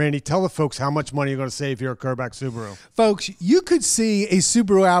 Randy, tell the folks how much money you're going to save here at Kerbeck Subaru. Folks, you could see a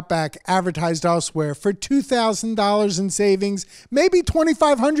Subaru Outback advertised elsewhere for $2,000 in savings, maybe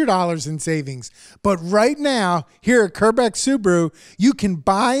 $2,500 in savings. But right now, here at Kerbeck Subaru, you can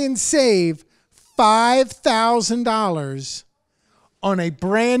buy and save $5,000 on a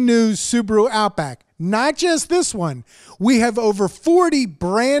brand new Subaru Outback. Not just this one. We have over 40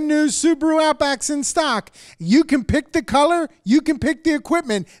 brand new Subaru Outbacks in stock. You can pick the color, you can pick the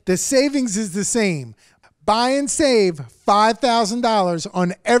equipment. The savings is the same. Buy and save $5,000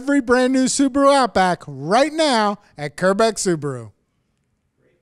 on every brand new Subaru Outback right now at Kerbeck Subaru.